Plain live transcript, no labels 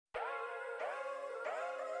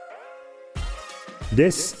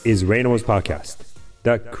This is Reynolds Podcast,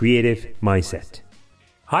 The Creative Mindset.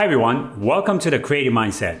 Hi everyone, welcome to The Creative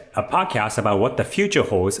Mindset, a podcast about what the future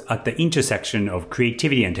holds at the intersection of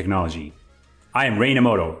creativity and technology. I am Rei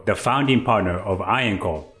Nomoto, the founding partner of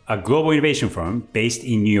IonCo, a global innovation firm based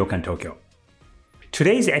in New York and Tokyo.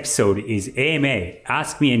 Today's episode is AMA,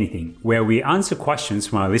 Ask Me Anything, where we answer questions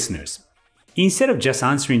from our listeners. Instead of just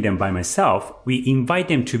answering them by myself, we invite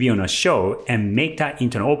them to be on a show and make that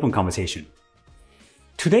into an open conversation.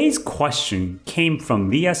 Today's question came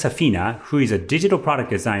from Leah Safina, who is a digital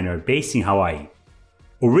product designer based in Hawaii.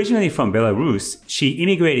 Originally from Belarus, she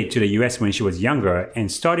immigrated to the US when she was younger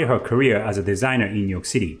and started her career as a designer in New York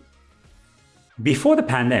City. Before the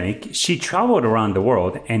pandemic, she traveled around the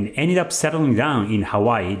world and ended up settling down in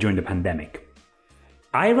Hawaii during the pandemic.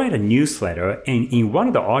 I write a newsletter, and in one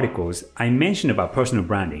of the articles, I mentioned about personal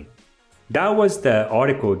branding. That was the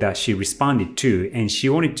article that she responded to, and she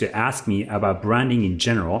wanted to ask me about branding in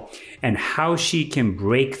general and how she can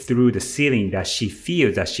break through the ceiling that she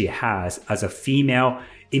feels that she has as a female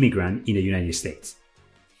immigrant in the United States.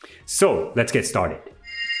 So let's get started.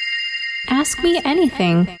 Ask me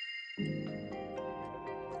anything.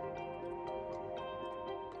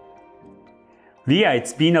 Leah,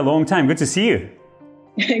 it's been a long time. Good to see you.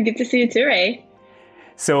 Good to see you too, Ray.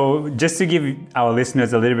 So just to give our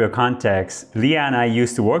listeners a little bit of context, Leah and I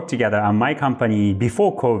used to work together on my company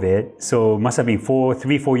before COVID. So it must have been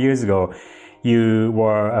 4 years ago. You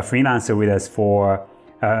were a freelancer with us for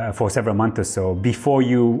several months or so before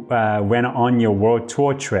you went on your world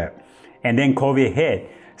tour trip. And then COVID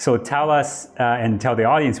hit. So tell us and tell the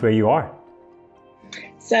audience where you are.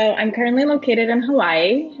 So I'm currently located in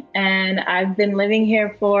Hawaii, and I've been living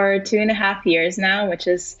here for 2.5 years now, which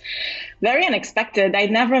is very unexpected. I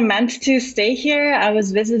never meant to stay here. I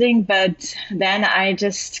was visiting, but then I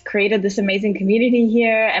just created this amazing community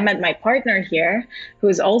here. I met my partner here, who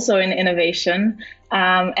is also in innovation.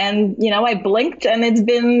 And, I blinked, and it's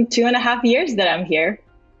been 2.5 years that I'm here.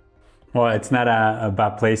 Well, it's not a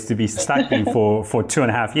bad place to be stuck in for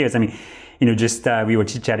 2.5 years. I mean, we were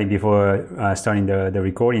chit-chatting before starting the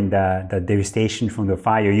recording, the devastation from the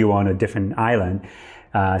fire. You were on a different island,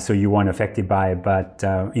 so you weren't affected by it. But,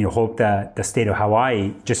 hope that the state of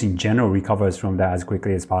Hawaii, just in general, recovers from that as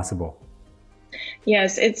quickly as possible.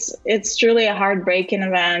 Yes, it's truly a heartbreaking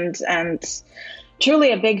event and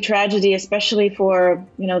truly a big tragedy, especially for,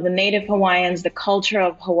 the native Hawaiians, the culture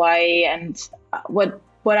of Hawaii. And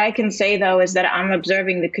what I can say, though, is that I'm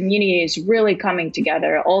observing the community is really coming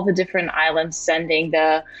together, all the different islands sending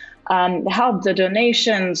the help, the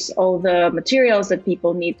donations, all the materials that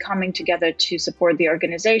people need coming together to support the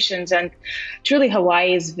organizations. And truly,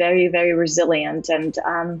 Hawaii is very, very resilient. And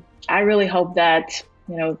I really hope that,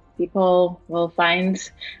 people will find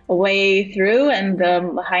a way through, and the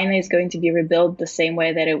Lahaina is going to be rebuilt the same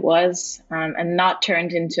way that it was, and not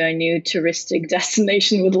turned into a new touristic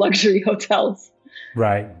destination with luxury hotels.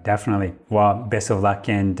 Right, definitely. Well, best of luck,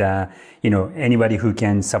 and anybody who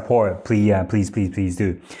can support, please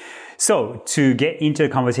do. So to get into the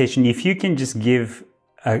conversation, if you can just give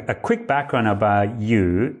a quick background about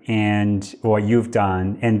you and what you've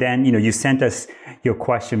done, and then you sent us your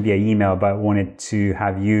question via email, but wanted to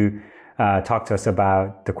have you talk to us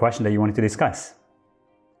about the question that you wanted to discuss.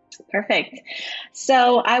 Perfect.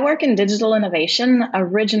 So I work in digital innovation.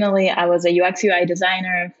 Originally, I was a UX UI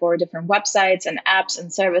designer for different websites and apps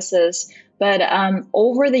and services. But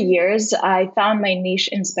over the years, I found my niche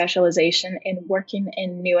in specialization in working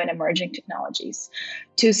in new and emerging technologies.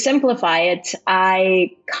 To simplify it,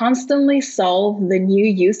 I constantly solve the new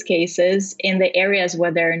use cases in the areas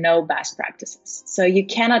where there are no best practices. So you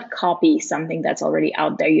cannot copy something that's already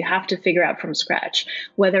out there. You have to figure out from scratch,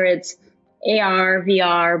 whether it's AR,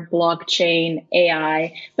 VR, blockchain,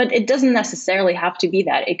 AI, but it doesn't necessarily have to be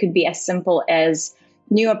that. It could be as simple as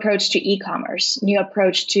new approach to e-commerce, new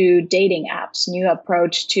approach to dating apps, new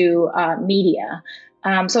approach to media.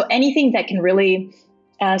 So anything that can really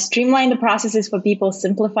streamline the processes for people,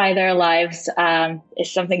 simplify their lives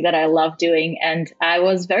is something that I love doing. And I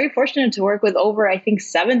was very fortunate to work with over,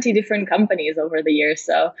 70 different companies over the years.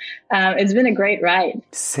 So it's been a great ride.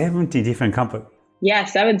 70 different companies. Yeah,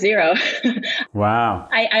 70. Wow.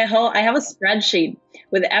 I have a spreadsheet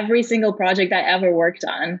with every single project I ever worked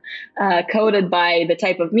on, coded by the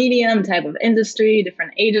type of medium, type of industry,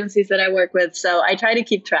 different agencies that I work with. So I try to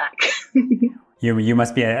keep track. You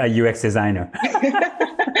must be a UX designer.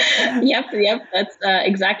 Yep. That's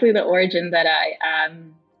exactly the origin that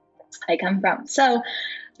I come from. So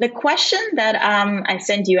The question that I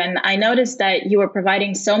sent you, and I noticed that you were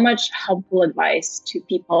providing so much helpful advice to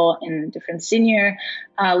people in different senior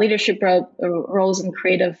leadership roles in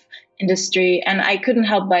creative industry, and I couldn't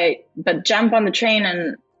help but jump on the train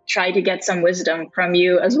and try to get some wisdom from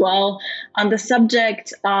you as well on the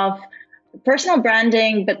subject of personal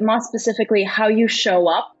branding, but more specifically how you show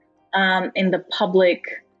up in the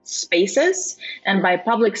public spaces. And by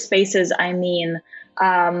public spaces, I mean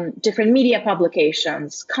different media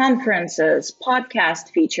publications, conferences, podcast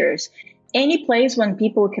features, any place when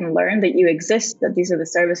people can learn that you exist, that these are the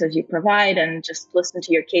services you provide, and just listen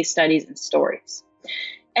to your case studies and stories.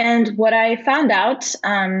 And what I found out,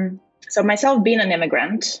 so myself being an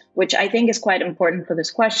immigrant, which I think is quite important for this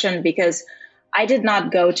question, because I did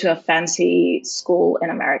not go to a fancy school in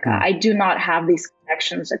America. I do not have these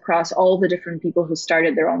connections across all the different people who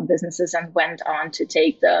started their own businesses and went on to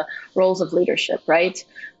take the roles of leadership, right?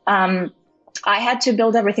 I had to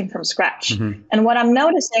build everything from scratch. Mm-hmm. And what I'm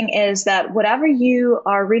noticing is that whatever you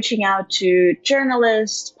are reaching out to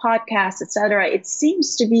journalists, podcasts, etc., it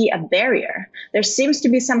seems to be a barrier. There seems to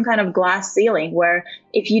be some kind of glass ceiling where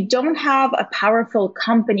if you don't have a powerful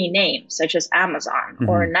company name, such as Amazon mm-hmm.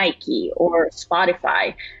 or Nike or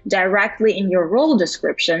Spotify, directly in your role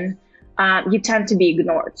description, you tend to be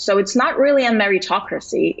ignored. So it's not really a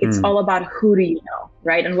meritocracy. It's all about who do you know,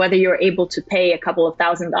 right? And whether you're able to pay a couple of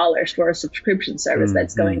 $1,000s for a subscription service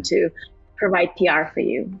that's going to provide PR for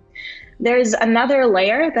you. There's another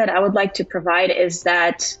layer that I would like to provide is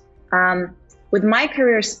that with my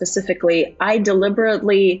career specifically, I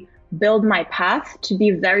deliberately build my path to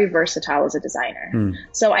be very versatile as a designer.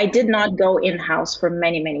 So I did not go in-house for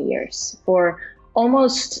many, many years. For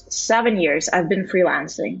almost 7 years, I've been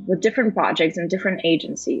freelancing with different projects and different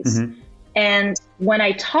agencies. Mm-hmm. And when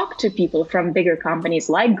I talk to people from bigger companies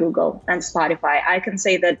like Google and Spotify, I can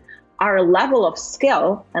say that our level of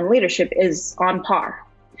skill and leadership is on par.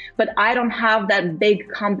 But I don't have that big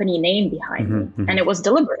company name behind me. Mm-hmm. And it was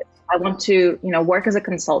deliberate. I want to, work as a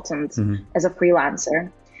consultant, as a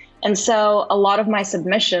freelancer. And so a lot of my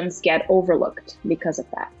submissions get overlooked because of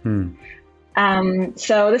that.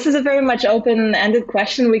 So this is a very much open-ended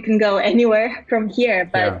question. We can go anywhere from here,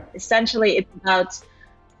 but essentially it's about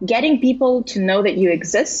getting people to know that you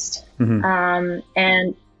exist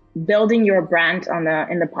and building your brand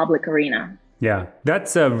in the public arena. Yeah,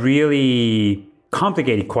 that's a really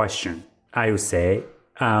complicated question, I would say,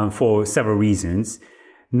 for several reasons.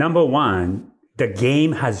 Number one, the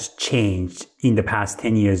game has changed in the past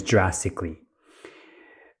 10 years drastically.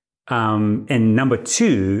 And number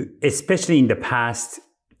two, especially in the past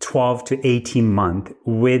 12 to 18 months,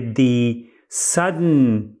 with the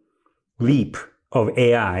sudden leap of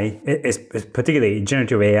AI, particularly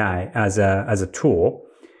generative AI as a tool,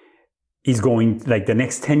 is going, like the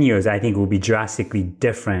next 10 years, I think will be drastically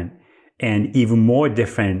different and even more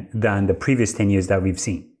different than the previous 10 years that we've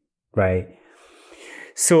seen, right?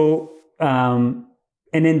 So, and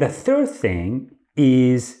then the third thing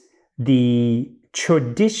is the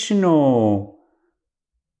traditional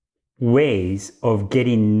ways of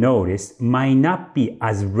getting noticed might not be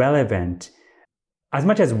as relevant as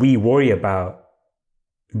much as we worry about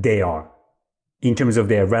they are in terms of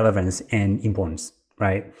their relevance and importance,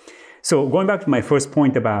 right? So going back to my first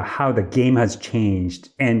point about how the game has changed,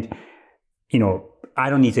 and, I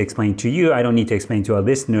don't need to explain to you, I don't need to explain to our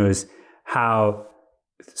listeners how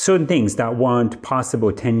certain things that weren't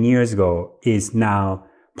possible 10 years ago is now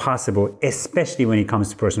possible, especially when it comes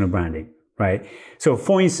to personal branding, right? So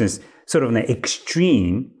for instance, sort of an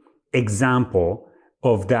extreme example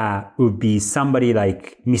of that would be somebody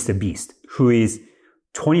like Mr. Beast, who is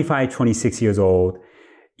 25, 26 years old.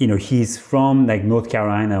 He's from like North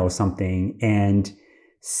Carolina or something. And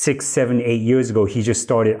 6, 7, 8 years ago, he just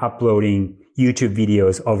started uploading YouTube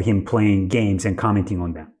videos of him playing games and commenting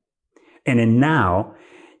on them. And then now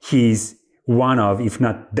he's one of, if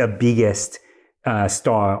not the biggest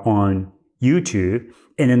star on YouTube,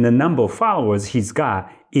 and then the number of followers he's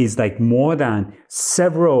got is like more than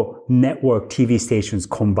several network TV stations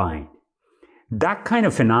combined. That kind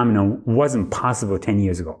of phenomenon wasn't possible 10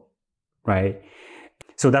 years ago, right?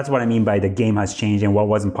 So that's what I mean by the game has changed, and what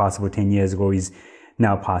wasn't possible 10 years ago is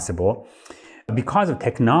now possible. Because of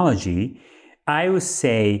technology, I would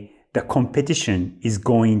say the competition is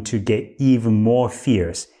going to get even more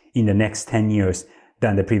fierce in the next 10 years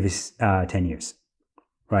than the previous 10 years,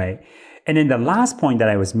 right? And then the last point that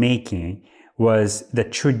I was making was the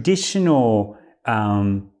traditional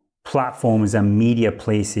platforms and media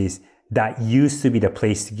places that used to be the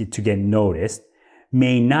place to get noticed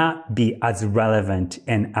may not be as relevant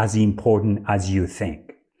and as important as you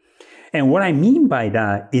think. And what I mean by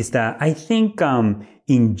that is that I think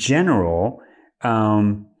in general,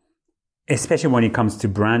 especially when it comes to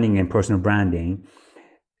branding and personal branding,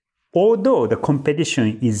 although the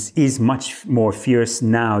competition is much more fierce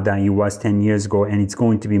now than it was 10 years ago, and it's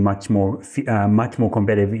going to be much more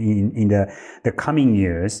competitive in the coming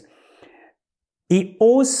years, it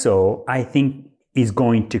also, I think, is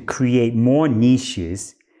going to create more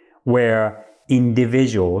niches where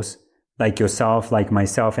individuals like yourself, like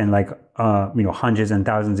myself, and like hundreds and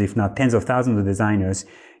thousands, if not tens of thousands of designers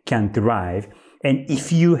can thrive. And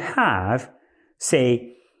if you have,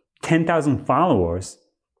 say, 10,000 followers,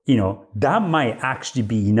 that might actually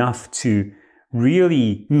be enough to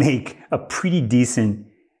really make a pretty decent,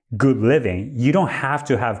 good living. You don't have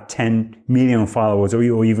to have 10 million followers or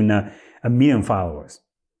even a million followers.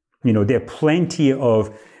 There are plenty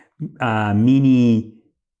of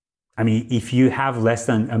if you have less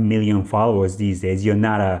than a million followers these days, you're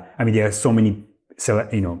not there are so many,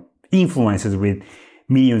 influencers with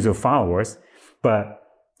millions of followers. But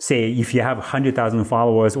say if you have 100,000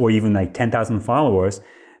 followers or even like 10,000 followers,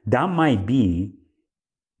 that might be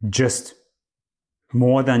just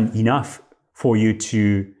more than enough for you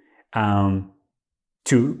to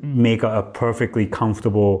make a perfectly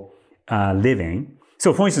comfortable living.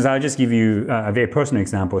 So for instance, I'll just give you a very personal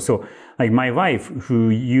example. So like my wife, who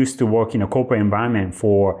used to work in a corporate environment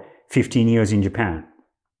for 15 years in Japan,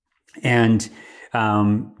 and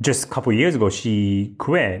just a couple of years ago, she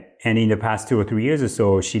quit. And in the past 2 or 3 years or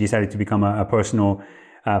so, she decided to become a personal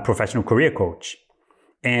professional career coach.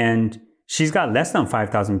 And she's got less than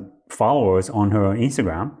 5,000 followers on her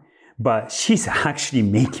Instagram, but she's actually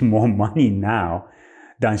making more money now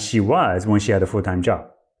than she was when she had a full-time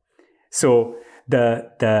job. So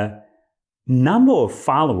the number of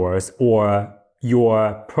followers or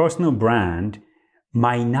your personal brand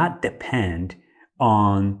might not depend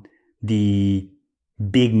on the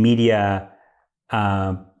big media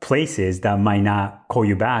places that might not call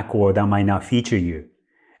you back or that might not feature you.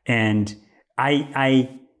 And I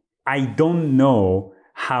don't know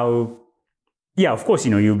how. Yeah, of course,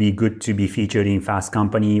 you'll be good to be featured in Fast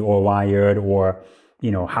Company or Wired or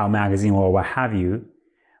How Magazine or what have you.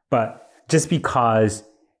 But just because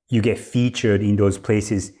you get featured in those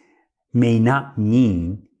places may not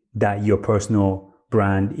mean that your personal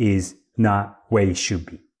brand is not where it should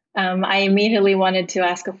be. I immediately wanted to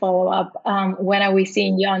ask a follow-up. When are we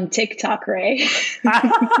seeing you on TikTok, Ray?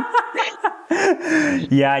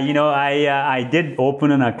 Yeah, I did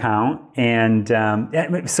open an account, and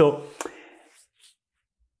so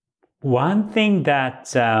one thing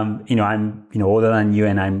that I'm older than you,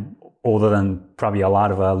 and I'm older than probably a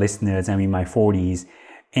lot of our listeners. I'm in my 40s,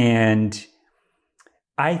 and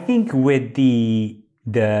I think with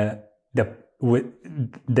with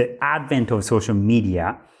the advent of social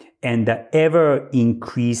media and the ever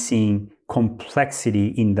increasing complexity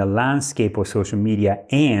in the landscape of social media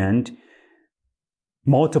and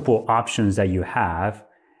multiple options that you have,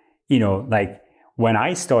 like when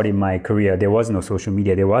I started my career, there was no social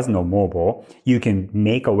media, there was no mobile. You can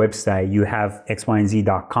make a website, you have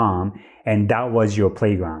xyz.com, and that was your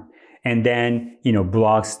playground. And then,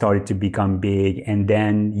 blogs started to become big, and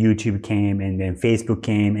then YouTube came, and then Facebook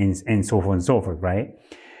came, and so forth and so forth, right?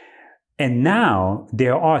 And now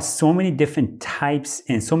there are so many different types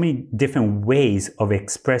and so many different ways of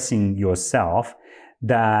expressing yourself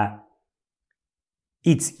that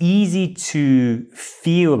it's easy to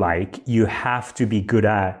feel like you have to be good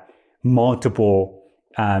at multiple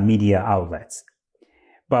media outlets.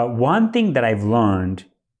 But one thing that I've learned,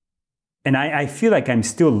 and I feel like I'm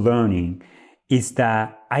still learning, is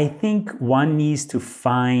that I think one needs to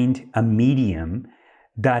find a medium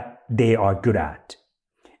that they are good at.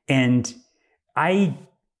 And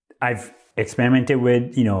I've experimented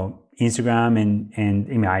with, Instagram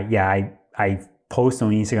and I post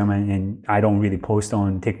on Instagram and I don't really post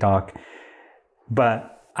on TikTok,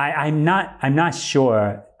 but I'm not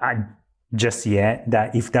sure just yet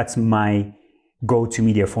that if that's my go-to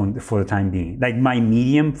media for the time being. Like my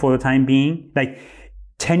medium for the time being, like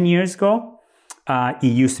 10 years ago, it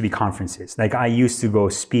used to be conferences. Like I used to go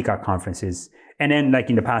speak at conferences. And then like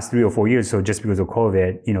in the past 3 or 4 years, so just because of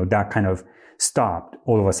COVID, that kind of stopped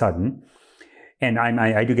all of a sudden. And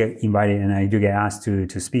I do get invited and I do get asked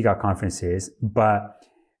to speak at conferences. But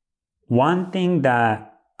one thing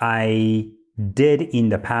that I did in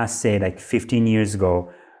the past, say like 15 years ago,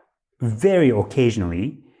 very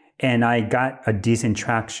occasionally, and I got a decent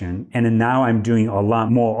traction, and now I'm doing a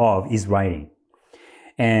lot more of, is writing.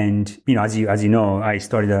 And, as you know, I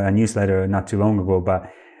started a newsletter not too long ago,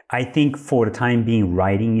 but I think for the time being,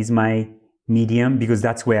 writing is my medium because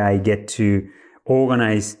that's where I get to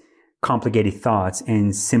organize complicated thoughts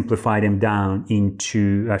and simplify them down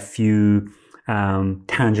into a few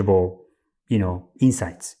tangible,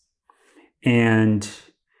 insights. And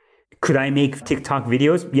could I make TikTok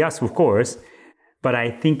videos? Yes, of course. But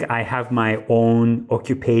I think I have my own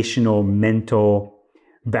occupational mental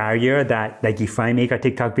barrier that, like, if I make a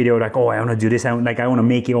TikTok video, like, oh, I want to do this, I want to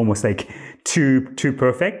make it almost like too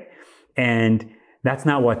perfect. And that's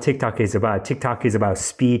not what TikTok is about. TikTok is about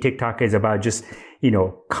speed. TikTok is about just,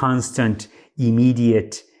 constant,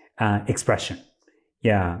 immediate expression.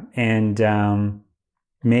 Yeah. And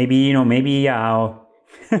maybe I'll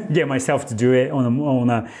get myself to do it on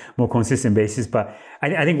a more consistent basis. But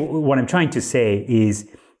I think what I'm trying to say is,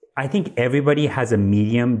 I think everybody has a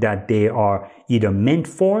medium that they are either meant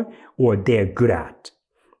for or they're good at.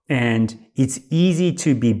 And it's easy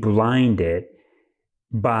to be blinded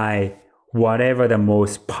by whatever the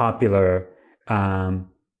most popular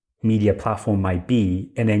media platform might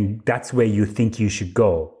be. And then that's where you think you should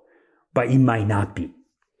go, but it might not be.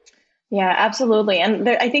 Yeah, absolutely. And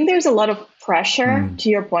I think there's a lot of pressure, to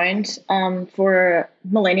your point, for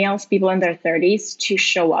millennials, people in their 30s, to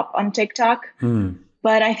show up on TikTok.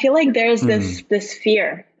 But I feel like there's this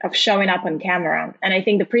fear of showing up on camera. And I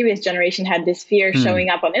think the previous generation had this fear showing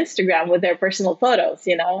up on Instagram with their personal photos,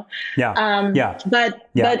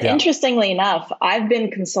 But interestingly enough, I've been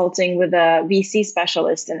consulting with a VC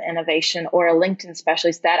specialist in innovation or a LinkedIn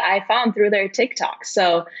specialist that I found through their TikTok.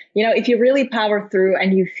 So, if you really power through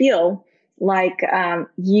and you feel like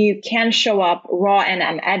you can show up raw and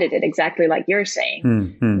unedited, exactly like you're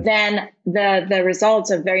saying, then the results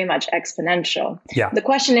are very much exponential. Yeah. The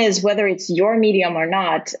question is whether it's your medium or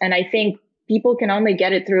not. And I think people can only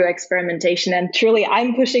get it through experimentation. And truly,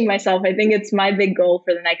 I'm pushing myself. I think it's my big goal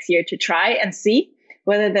for the next year to try and see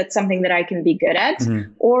whether that's something that I can be good at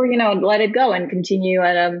or, let it go and continue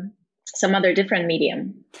at some other different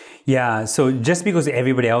medium. Yeah. So just because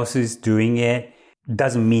everybody else is doing it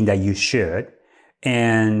doesn't mean that you should.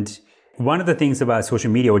 And one of the things about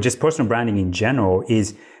social media or just personal branding in general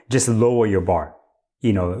is just lower your bar,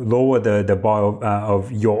 lower the bar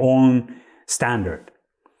of your own standard.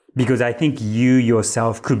 Because I think you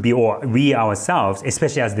yourself could be, or we ourselves,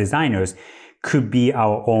 especially as designers, could be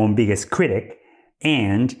our own biggest critic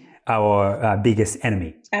and our biggest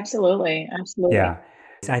enemy. Absolutely. Yeah.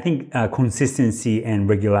 I think consistency and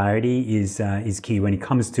regularity is key when it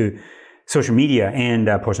comes to social media and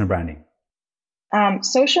personal branding.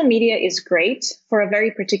 Social media is great for a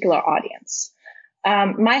very particular audience.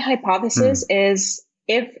 My hypothesis is,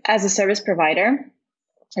 if as a service provider,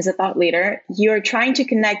 as a thought leader, you're trying to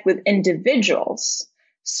connect with individuals,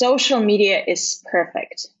 social media is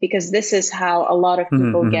perfect because this is how a lot of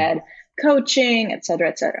people get coaching, et cetera,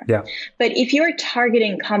 et cetera. Yeah. But if you're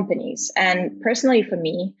targeting companies, and personally for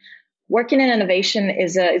me, working in innovation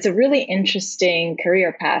is a really interesting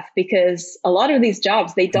career path because a lot of these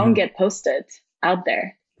jobs, they don't get posted out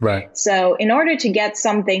there. Right. So in order to get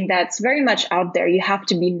something that's very much out there, you have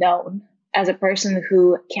to be known as a person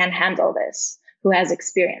who can handle this, who has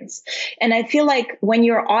experience. And I feel like when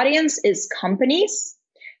your audience is companies,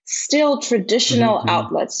 still traditional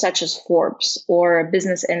outlets such as Forbes or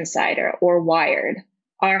Business Insider or Wired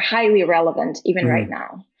are highly relevant even right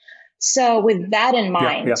now. So with that in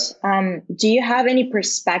mind, do you have any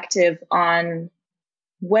perspective on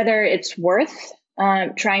whether it's worth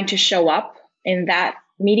trying to show up in that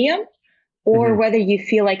medium, or whether you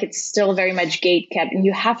feel like it's still very much gate-kept and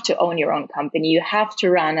you have to own your own company, you have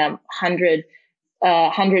to run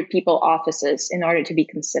 100 people offices in order to be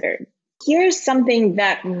considered? Here's something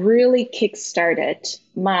that really kickstarted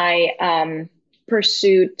my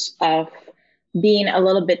pursuit of being a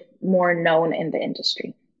little bit more known in the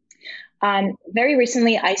industry. Very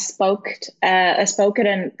recently, I spoke at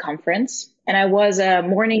a conference, and I was a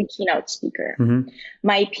morning keynote speaker.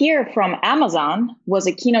 My peer from Amazon was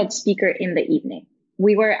a keynote speaker in the evening.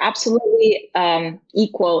 We were absolutely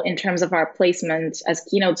equal in terms of our placement as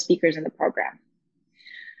keynote speakers in the program.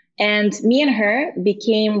 And me and her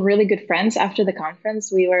became really good friends after the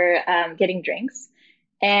conference. We were getting drinks,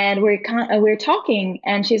 and we were talking,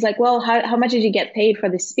 and she's like, well, how much did you get paid for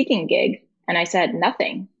this speaking gig? And I said,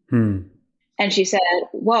 nothing. And she said,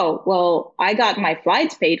 whoa, well, I got my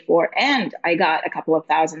flights paid for and I got a couple of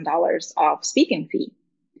 $1,000s off speaking fee.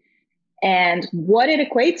 And what it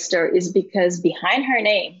equates to is because behind her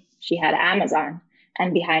name, she had Amazon,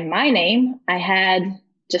 and behind my name, I had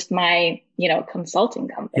just my, consulting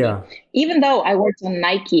company. Yeah. Even though I worked on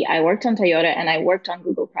Nike, I worked on Toyota, and I worked on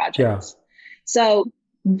Google projects. Yeah. So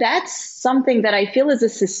that's something that I feel is a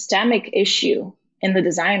systemic issue in the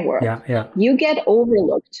design world. Yeah. You get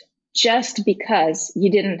overlooked just because you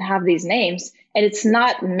didn't have these names. And it's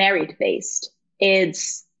not merit based.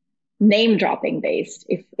 It's name dropping based,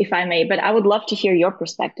 if I may. But I would love to hear your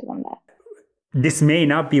perspective on that. This may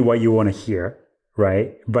not be what you want to hear,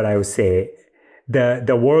 right? But I would say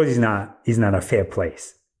the world is not a fair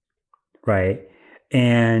place, right?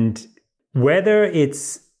 And whether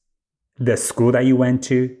it's the school that you went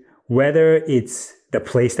to, whether it's the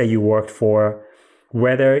place that you worked for,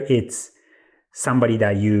 whether it's somebody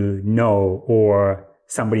that you know or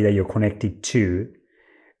somebody that you're connected to,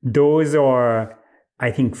 those are,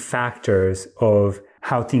 I think, factors of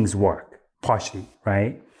how things work, partially,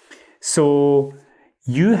 right? So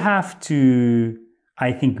you have to,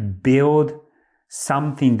 I think, build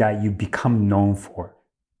something that you become known for.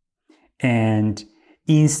 And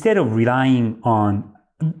instead of relying on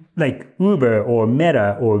like Uber or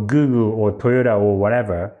Meta or Google or Toyota or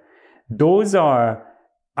whatever, those are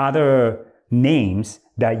other names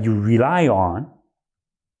that you rely on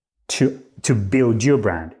to build your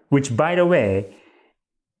brand, which, by the way,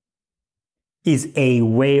 is a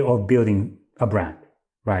way of building a brand,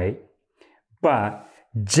 right? But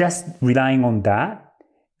just relying on that,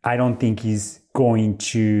 I don't think is going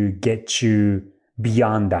to get you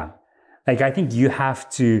beyond that. Like, I think you have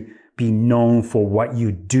to be known for what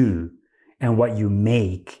you do and what you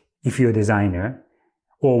make if you're a designer,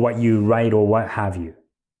 or what you write or what have you.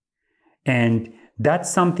 And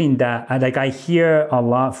that's something that I hear a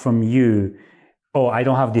lot from you. Oh, I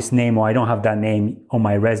don't have this name, or I don't have that name on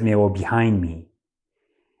my resume or behind me.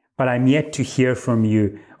 But I'm yet to hear from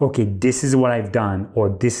you, okay, this is what I've done, or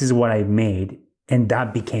this is what I've made, and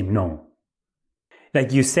that became known.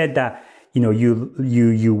 Like you said that,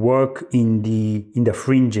 you work in the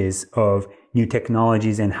fringes of new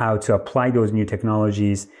technologies and how to apply those new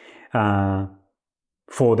technologies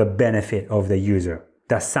for the benefit of the user.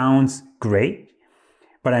 That sounds great,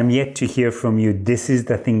 but I'm yet to hear from you, this is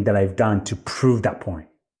the thing that I've done to prove that point.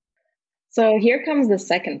 So here comes the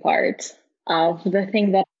second part of the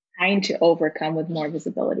thing that I'm trying to overcome with more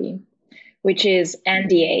visibility, which is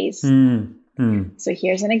NDAs. So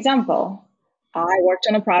here's an example. I worked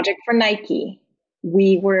on a project for Nike.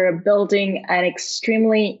 We were building an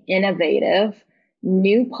extremely innovative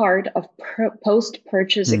new part of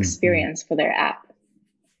post-purchase experience for their app.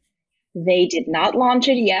 They did not launch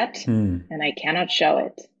it yet, and I cannot show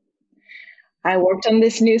it. I worked on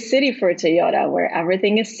this new city for Toyota where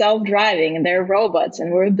everything is self-driving and there are robots,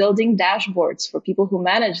 and we're building dashboards for people who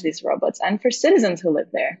manage these robots and for citizens who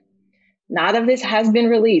live there. None of this has been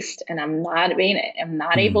released, and I'm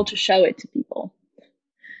not able to show it to people,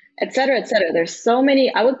 et cetera, et cetera. There's so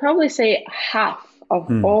many. I would probably say half of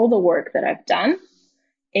all the work that I've done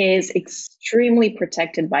is extremely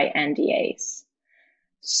protected by NDAs.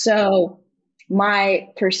 So my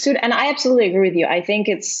pursuit, and I absolutely agree with you. I think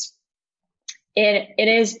it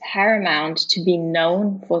is paramount to be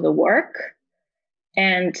known for the work.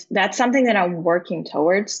 And that's something that I'm working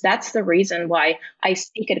towards. That's the reason why I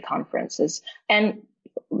speak at conferences. And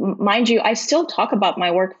mind you, I still talk about my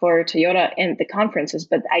work for Toyota in the conferences,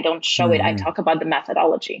 but I don't show it. I talk about the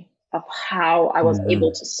methodology of how I was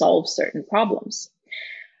able to solve certain problems.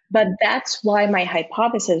 But that's why my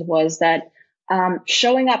hypothesis was that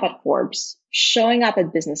showing up at Forbes, showing up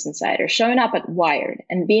at Business Insider, showing up at Wired,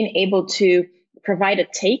 and being able to provide a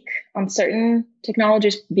take on certain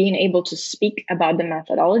technologies, being able to speak about the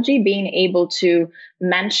methodology, being able to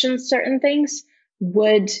mention certain things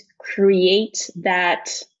would create that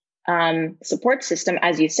support system,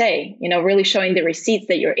 as you say, really showing the receipts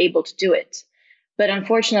that you're able to do it. But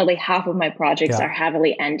unfortunately, half of my projects are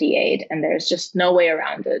heavily NDA'd, and there's just no way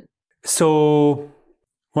around it. So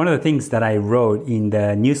one of the things that I wrote in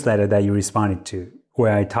the newsletter that you responded to,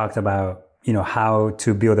 where I talked about how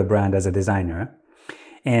to build a brand as a designer.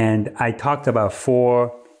 And I talked about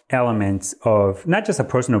 4 elements of not just a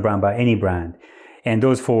personal brand, but any brand. And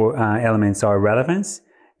those 4 elements are relevance,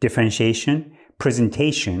 differentiation,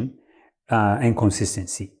 presentation, and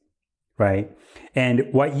consistency, right?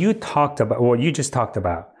 And what you just talked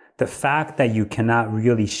about, the fact that you cannot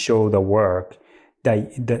really show the work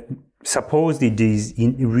that supposedly these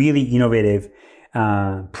really innovative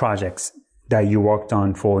projects that you worked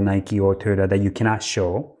on for Nike or Toyota that you cannot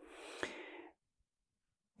show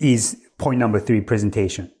is point number 3,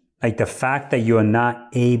 presentation. Like the fact that you are not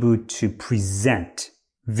able to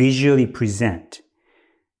visually present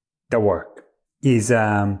the work is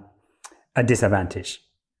a disadvantage,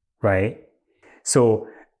 right? So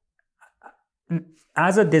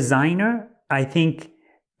as a designer, I think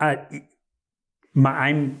I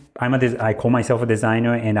call myself a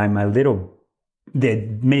designer, and there are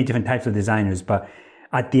many different types of designers, but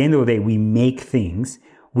at the end of the day, we make things.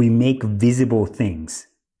 we make visible things.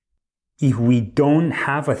 If we don't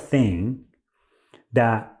have a thing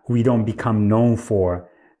that we don't become known for,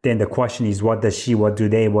 then the question is, what does she, what do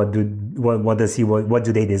they, what does he, what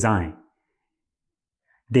do they design?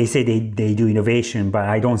 They say they do innovation, but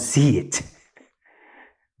I don't see it.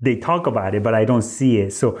 They talk about it, but I don't see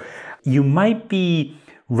it. So you might be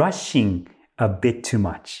rushing a bit too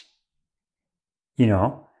much,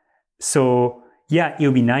 So yeah, it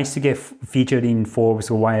would be nice to get featured in Forbes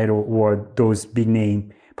or Wired or those big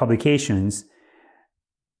name publications.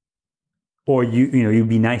 Or it'd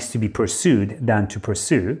be nice to be pursued than to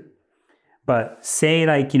pursue. But say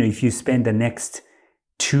if you spend the next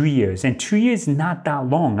 2 years, and 2 years is not that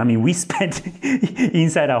long. I mean, we spent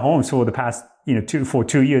inside our homes for the past,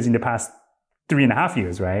 2 years in the past 3.5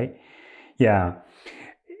 years, right? Yeah.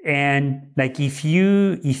 And if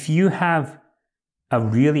you have a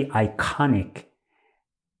really iconic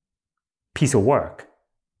piece of work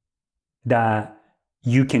that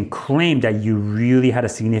you can claim that you really had a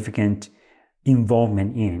significant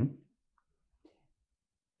involvement in,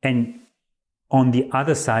 and on the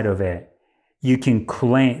other side of it, you can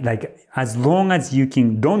claim, as long as you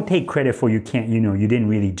can, don't take credit for you didn't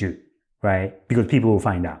really do, right? Because people will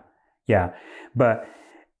find out. Yeah. But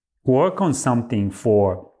work on something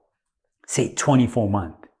for, say, 24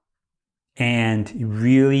 months and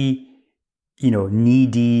really, knee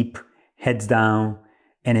deep, heads down,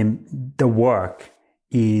 and then the work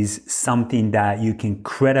is something that you can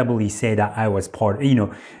credibly say that I was part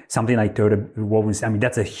of, something like Toyota Wovens. I mean,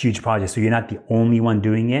 that's a huge project. So you're not the only one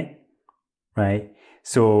doing it, right?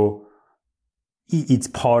 So it's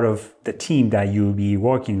part of the team that you'll be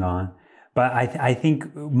working on. But I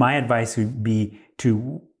think my advice would be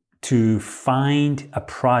to find a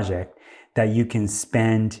project that you can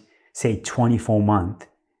spend, say, 24 months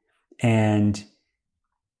and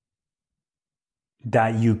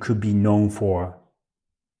that you could be known for.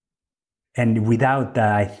 And without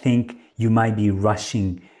that, I think you might be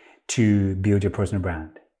rushing to build your personal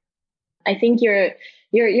brand. I think you're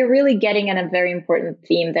really getting at a very important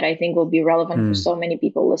theme that I think will be relevant for so many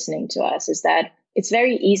people listening to us, is that it's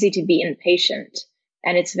very easy to be impatient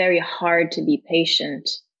and it's very hard to be patient.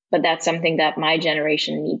 But that's something that my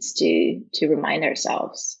generation needs to remind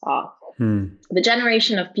ourselves of. The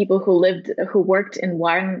generation of people who worked in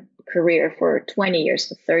one career for 20 years,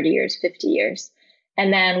 for 30 years, 50 years.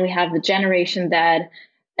 And then we have the generation that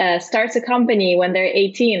starts a company when they're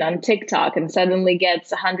 18 on TikTok and suddenly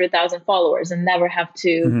gets 100,000 followers and never have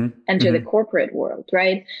to enter the corporate world,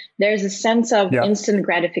 right? There's a sense of instant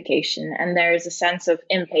gratification, and there's a sense of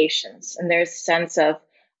impatience, and there's a sense of,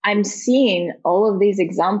 I'm seeing all of these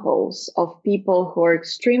examples of people who are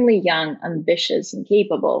extremely young, ambitious, and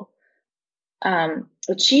capable,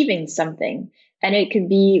 achieving something. And it could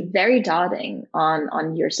be very daunting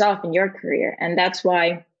on yourself and your career. And that's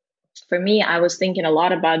why, for me, I was thinking a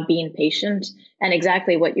lot about being patient and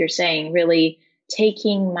exactly what you're saying, really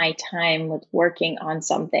taking my time with working on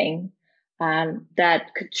something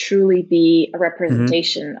that could truly be a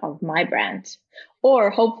representation of my brand. Or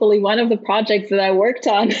hopefully one of the projects that I worked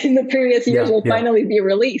on in the previous years will finally be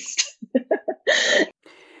released.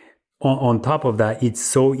 On top of that, it's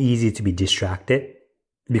so easy to be distracted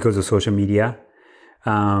because of social media.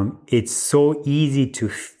 It's so easy to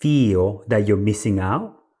feel that you're missing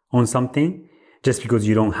out on something just because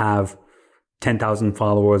you don't have 10,000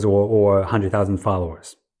 followers or 100,000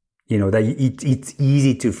 followers. That it's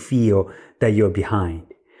easy to feel that you're behind.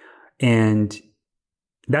 And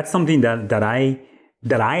that's something that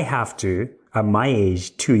I have to, at my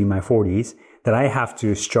age too, in my 40s, that I have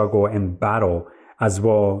to struggle and battle as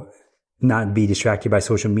well, not be distracted by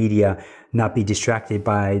social media, not be distracted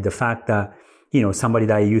by the fact that, somebody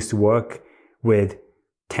that I used to work with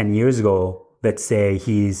 10 years ago, let's say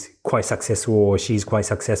he's quite successful or she's quite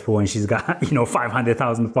successful and she's got,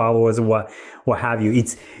 500,000 followers or what have you.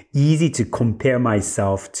 It's easy to compare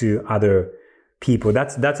myself to other people.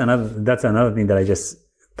 That's another thing that I just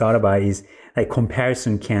thought about, is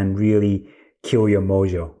comparison can really kill your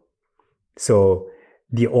mojo. So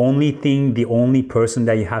the only person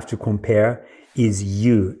that you have to compare is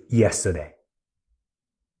you yesterday.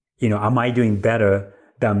 Am I doing better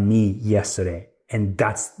than me yesterday? And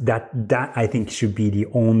that I think should be the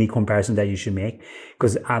only comparison that you should make,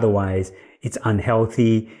 because otherwise it's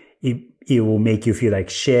unhealthy. It will make you feel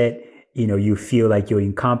like shit. You feel like you're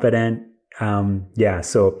incompetent.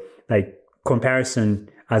 So comparison,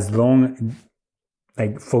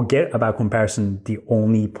 forget about comparison. The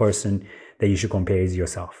only person that you should compare is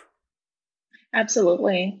yourself.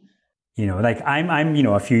 Absolutely. I'm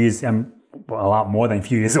a few years, I'm a lot more than a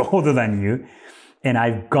few years older than you. And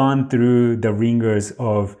I've gone through the ringers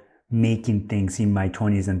of making things in my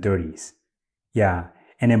 20s and 30s. Yeah.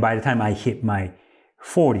 And then by the time I hit my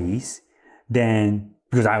 40s, then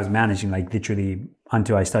because I was managing like literally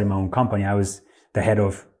until I started my own company, I was the head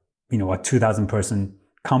of, a 2,000 person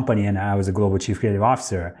company and I was a global chief creative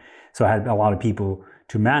officer. So I had a lot of people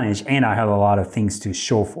to manage and I had a lot of things to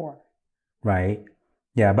show for, right?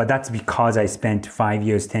 Yeah, but that's because I spent 5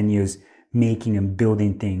 years, 10 years making and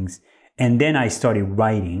building things. And then I started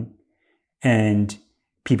writing and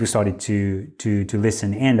people started to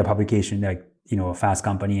listen and the publication, like, Fast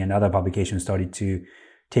Company and other publications started to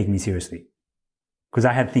take me seriously because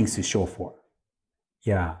I had things to show for.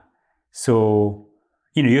 Yeah. So,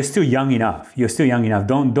 you're still young enough.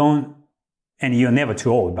 Don't, and you're never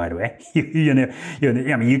too old, by the way.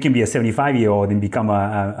 You can be a 75-year-old and become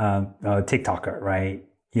a TikToker, right?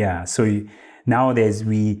 Yeah. So nowadays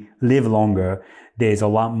we live longer. There are a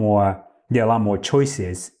lot more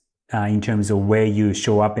choices in terms of where you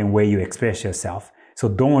show up and where you express yourself. So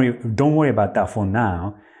don't worry about that for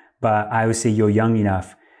now. But I would say you're young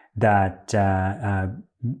enough that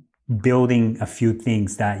building a few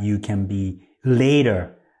things that you can be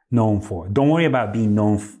later known for. Don't worry about being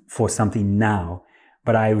known for something now,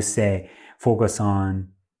 but I would say focus on,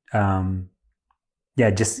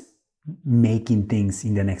 just making things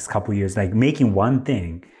in the next couple of years, like making one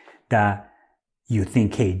thing that you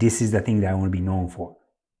think, hey, this is the thing that I want to be known for.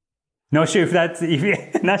 Not sure if that's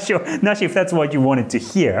what you wanted to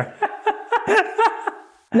hear.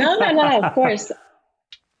 No, of course.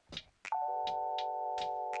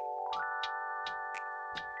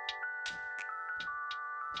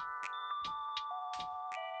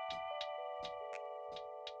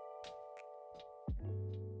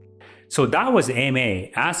 So that was AMA,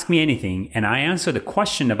 Ask Me Anything, and I answered a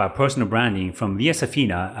question about personal branding from Leah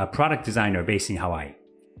Safina, a product designer based in Hawaii.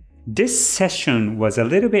 This session was a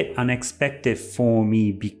little bit unexpected for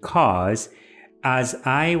me because as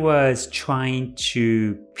I was trying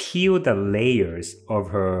to peel the layers of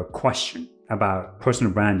her question about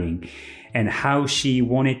personal branding and how she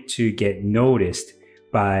wanted to get noticed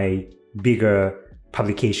by bigger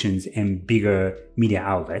publications and bigger media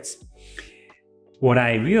outlets, what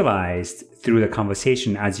I realized through the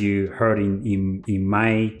conversation, as you heard in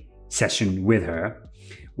my session with her,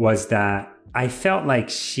 was that I felt like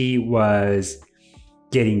she was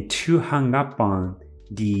getting too hung up on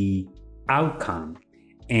the outcome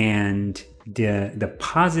and the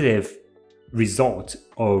positive result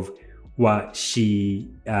of what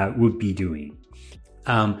she would be doing.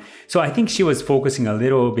 So I think she was focusing a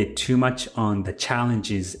little bit too much on the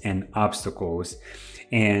challenges and obstacles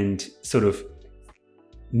and sort of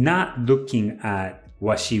not looking at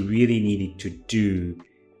what she really needed to do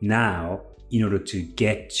now in order to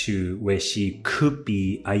get to where she could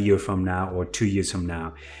be a year from now or 2 years from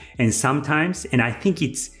now. And sometimes, and I think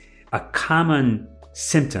it's a common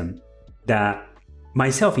symptom that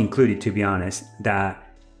myself included, to be honest, that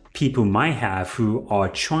people might have who are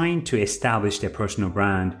trying to establish their personal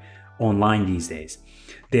brand online these days.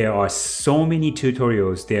 There are so many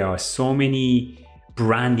tutorials, there are so many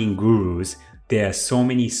branding gurus, there are so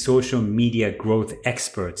many social media growth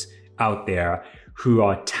experts out there who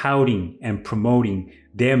are touting and promoting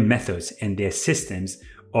their methods and their systems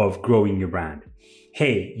of growing your brand.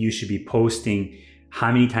 Hey, you should be posting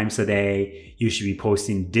how many times a day? You should be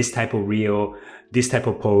posting this type of reel, this type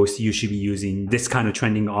of post. You should be using this kind of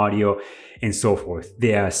trending audio and so forth.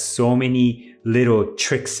 There are so many little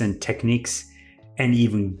tricks and techniques and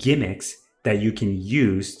even gimmicks that you can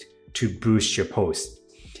use to boost your post.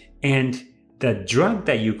 And the drug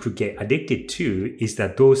that you could get addicted to is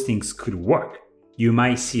that those things could work. You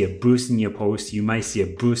might see a boost in your post, you might see a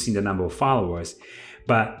boost in the number of followers,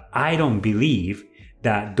 but I don't believe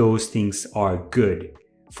that those things are good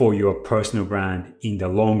for your personal brand in the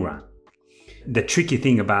long run. The tricky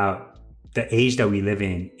thing about the age that we live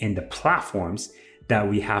in and the platforms that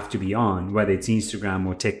we have to be on, whether it's Instagram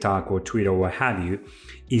or TikTok or Twitter or what have you,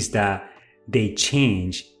 is that they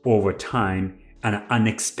change over time and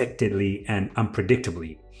unexpectedly and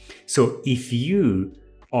unpredictably. So if you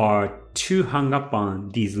are too hung up on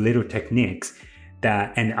these little techniques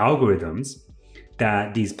and algorithms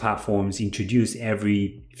that these platforms introduce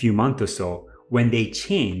every few months or so, when they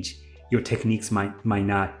change, your techniques might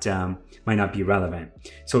not be relevant.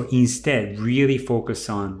 So instead, really focus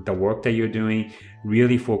on the work that you're doing,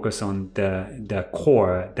 really focus on the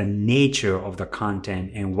core, the nature of the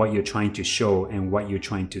content and what you're trying to show and what you're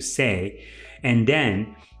trying to say. And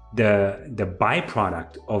then the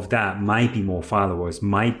byproduct of that might be more followers,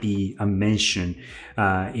 might be a mention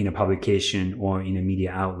in a publication or in a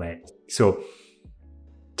media outlet. So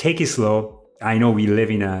take it slow. I know we live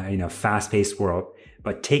in a fast-paced world,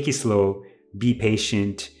 but take it slow, be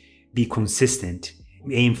patient, be consistent,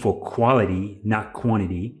 aim for quality, not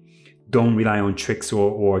quantity. Don't rely on tricks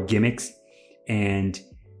or gimmicks, and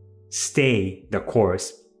stay the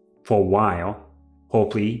course for a while,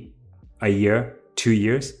 hopefully a year, 2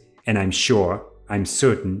 years, and I'm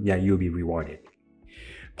certain that you'll be rewarded.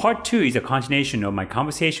 Part 2 is a continuation of my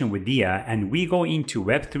conversation with Dia, and we go into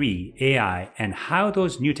Web3, AI, and how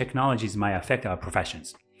those new technologies might affect our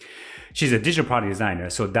professions. She's a digital product designer,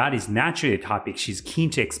 so that is naturally a topic she's keen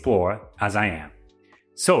to explore, as I am.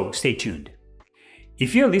 So stay tuned.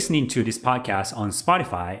 If you're listening to this podcast on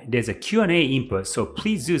Spotify, there's a Q&A input, so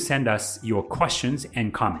please do send us your questions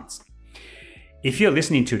and comments. If you're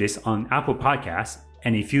listening to this on Apple Podcasts,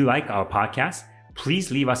 and if you like our podcast, please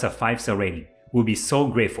leave us a 5-star rating. We'll be so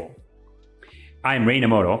grateful. I'm Ray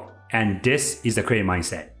Namoto, and this is The Creative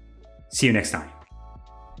Mindset. See you next time.